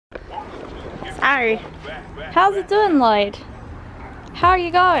Harry, how's it doing, Lloyd? How are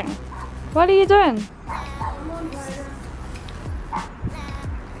you going? What are you doing?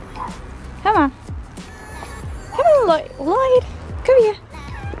 Come on. Come on, Lloyd. Lloyd, come here.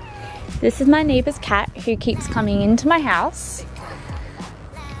 This is my neighbor's cat who keeps coming into my house.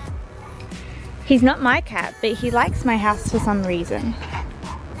 He's not my cat, but he likes my house for some reason.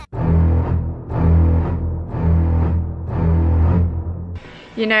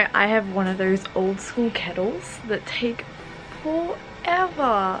 You know, I have one of those old school kettles that take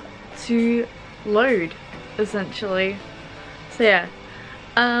forever to load, essentially. So yeah.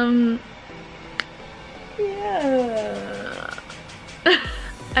 Yeah.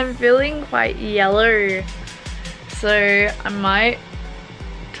 I'm feeling quite yellow. So I might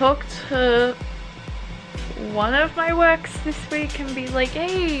talk to one of my works this week and be like,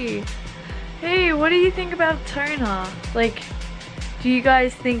 hey, what do you think about toner? Like, do you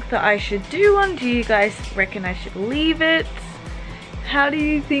guys think that I should do one? Do you guys reckon I should leave it? How do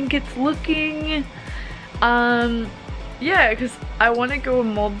you think it's looking? Yeah, because I want to go a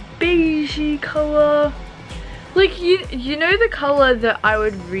more beigey color. Like, you know the color that I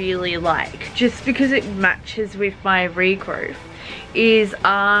would really like, just because it matches with my regrowth, is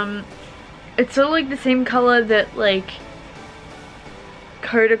it's sort of like the same color that like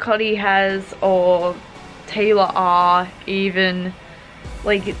Coda Cotty has, or Taylor R, even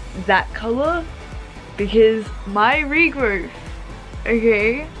like that color, because my regrowth,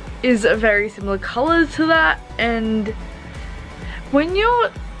 okay, is a very similar color to that. And when you're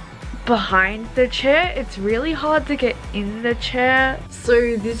behind the chair, it's really hard to get in the chair.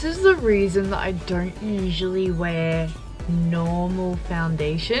 So this is the reason that I don't usually wear normal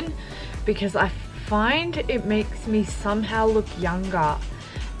foundation, because I find it makes me somehow look younger,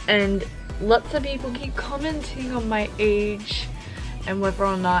 and lots of people keep commenting on my age and whether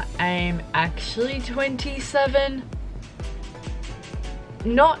or not I'm actually 27.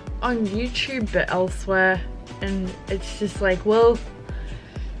 Not on YouTube but elsewhere, and it's just like, well,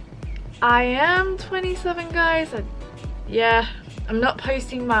 I am 27, guys. Yeah, I'm not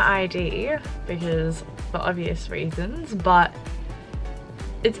posting my ID because for obvious reasons, but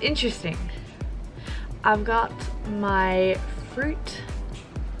it's interesting. I've got my fruit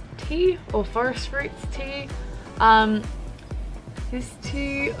tea, or forest fruits tea. This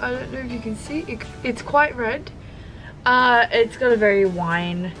tea, I don't know if you can see, it's quite red. It's got a very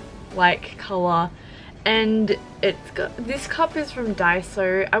wine-like color, and it's got, this cup is from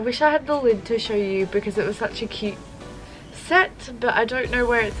Daiso. I wish I had the lid to show you because it was such a cute set, but I don't know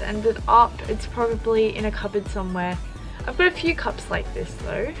where it's ended up. It's probably in a cupboard somewhere. I've got a few cups like this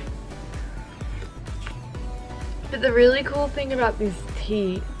though. But the really cool thing about this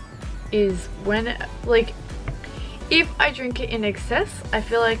tea is when, like, if I drink it in excess, I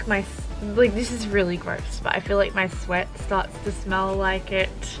feel like my, like, this is really gross, but I feel like my sweat starts to smell like it.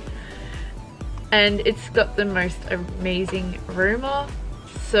 And it's got the most amazing aroma,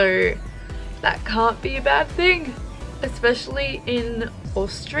 so that can't be a bad thing, especially in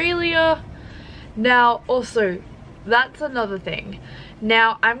Australia. Now, also, that's another thing.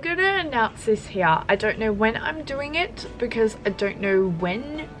 Now, I'm gonna announce this here. I don't know when I'm doing it because I don't know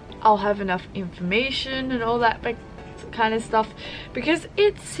when I'll have enough information and all that kind of stuff, because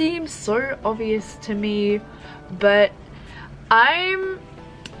it seems so obvious to me, but I'm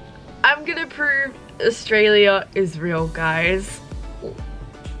gonna prove Australia is real, guys.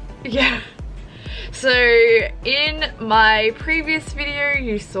 Yeah. So in my previous video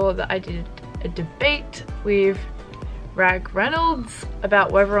you saw that I did a debate with Rag Reynolds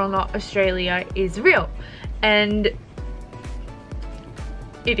about whether or not Australia is real, and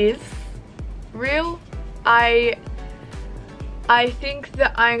it is real. I think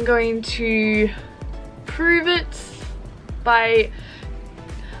that I'm going to prove it by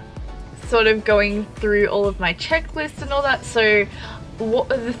sort of going through all of my checklists and all that. So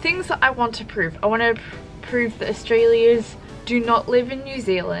what are the things that I want to prove? I want to prove that Australians do not live in New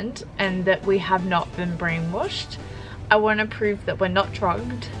Zealand and that we have not been brainwashed. I want to prove that we're not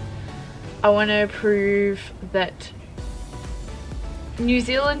drugged. I want to prove that New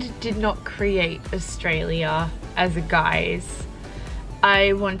Zealand did not create Australia as a guise.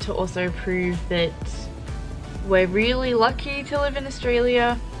 I want to also prove that we're really lucky to live in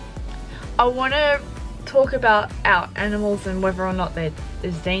Australia. I want to talk about our animals and whether or not they're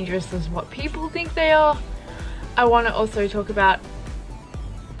as dangerous as what people think they are. I want to also talk about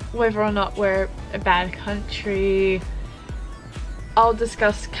whether or not we're a bad country. I'll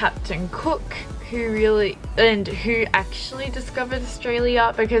discuss Captain Cook, who actually discovered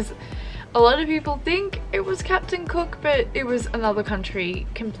Australia, because a lot of people think it was Captain Cook, but it was another country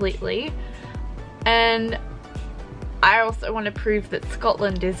completely. And I also want to prove that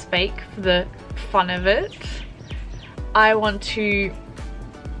Scotland is fake for the fun of it. I want to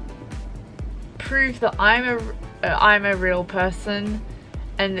prove that I'm a real person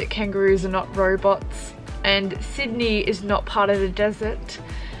and that kangaroos are not robots and Sydney is not part of the desert,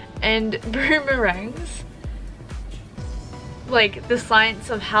 and boomerangs, like the science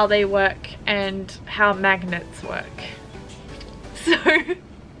of how they work and how magnets work. So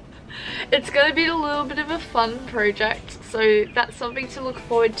it's going to be a little bit of a fun project, so that's something to look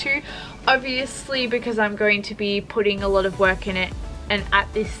forward to. Obviously, because I'm going to be putting a lot of work in it, and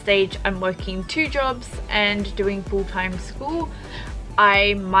at this stage I'm working 2 jobs and doing full-time school,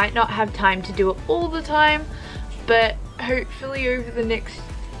 I might not have time to do it all the time, but hopefully over the next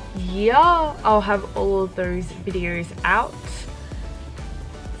year I'll have all of those videos out.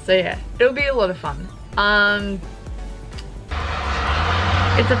 So yeah, it'll be a lot of fun.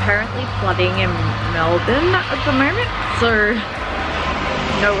 It's apparently flooding in Melbourne at the moment, so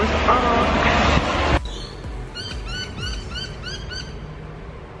Noah's Ark.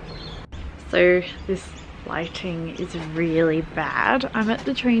 So this lighting is really bad. I'm at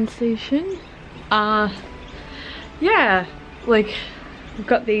the train station. Yeah, like we've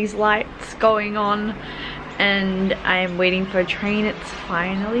got these lights going on and I'm waiting for a train. It's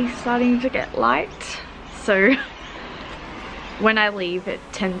finally starting to get light. So when I leave, it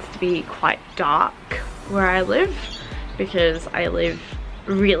tends to be quite dark where I live because I live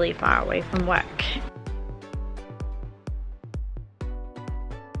really far away from work.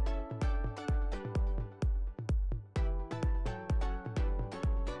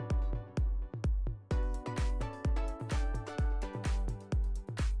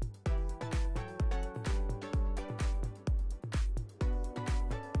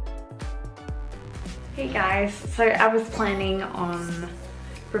 Hey guys, so I was planning on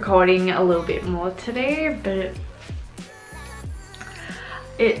recording a little bit more today, but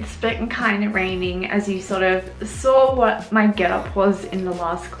it's been kind of raining, as you sort of saw what my getup was in the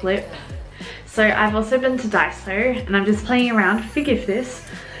last clip. So I've also been to Daiso and I'm just playing around, forgive this,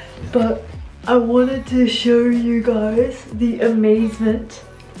 but I wanted to show you guys the amazement.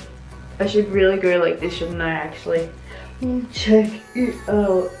 I should really go like this, shouldn't I actually? Check it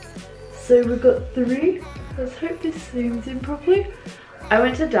out. So we've got 3, let's hope this zooms in properly. I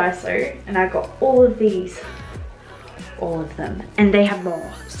went to Daiso and I got all of these, all of them, and they have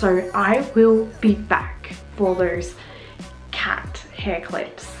more. So I will be back for those cat hair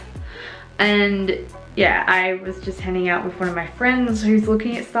clips. And yeah, I was just hanging out with one of my friends who's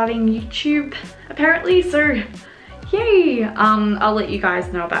looking at starting YouTube apparently, so yay! I'll let you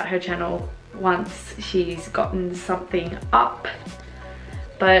guys know about her channel once she's gotten something up.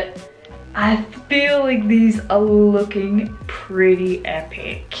 But I feel like these are looking pretty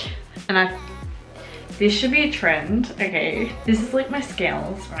epic. And this should be a trend, okay? This is like my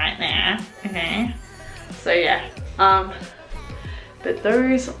scales right there, okay? So yeah, but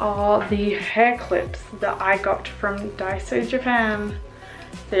those are the hair clips that I got from Daiso Japan.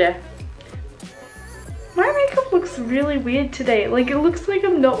 So yeah. My makeup looks really weird today. Like it looks like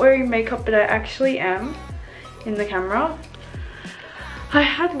I'm not wearing makeup, but I actually am in the camera. I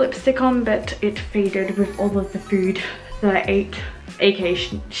had lipstick on, but it faded with all of the food that I ate, aka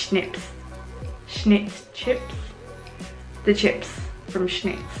Schnitz chips. The chips from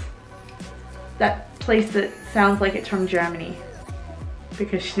Schnitz. That place that sounds like it's from Germany.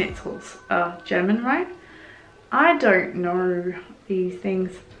 Because schnitzels are German, right? I don't know these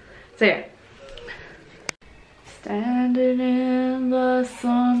things. So yeah. Standing in the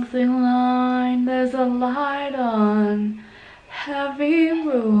something line, there's a light on. Heavy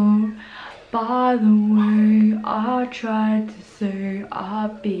road. By the way, I tried to say I'll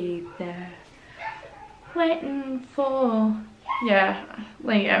be there, waiting for. Yeah,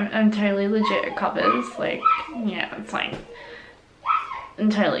 like I'm totally legit at covers. Like, yeah, it's like I'm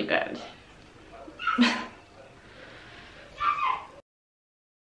totally good.